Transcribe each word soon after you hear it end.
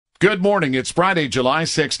Good morning. It's Friday, July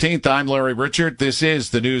 16th. I'm Larry Richert. This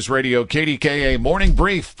is the News Radio KDKA Morning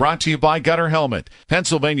Brief, brought to you by Gutter Helmet.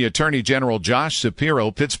 Pennsylvania Attorney General Josh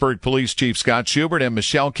Shapiro, Pittsburgh Police Chief Scott Schubert, and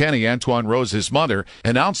Michelle Kenny, Antoine Rose's mother,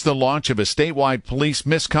 announced the launch of a statewide police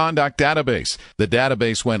misconduct database. The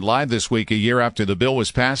database went live this week, a year after the bill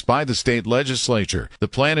was passed by the state legislature. The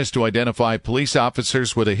plan is to identify police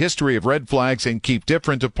officers with a history of red flags and keep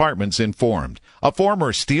different departments informed. A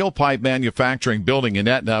former steel pipe manufacturing building in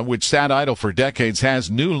Etna, which sat idle for decades,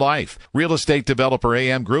 has new life. Real estate developer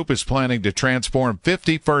AM Group is planning to transform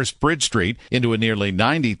 51st Bridge Street into a nearly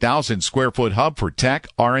 90,000 square foot hub for tech,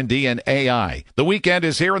 R&D, and AI. The weekend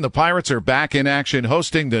is here and the Pirates are back in action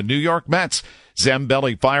hosting the New York Mets.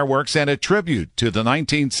 Zambelli fireworks and a tribute to the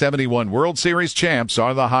 1971 World Series champs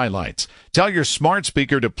are the highlights. Tell your smart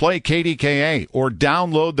speaker to play KDKA or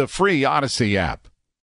download the free Odyssey app.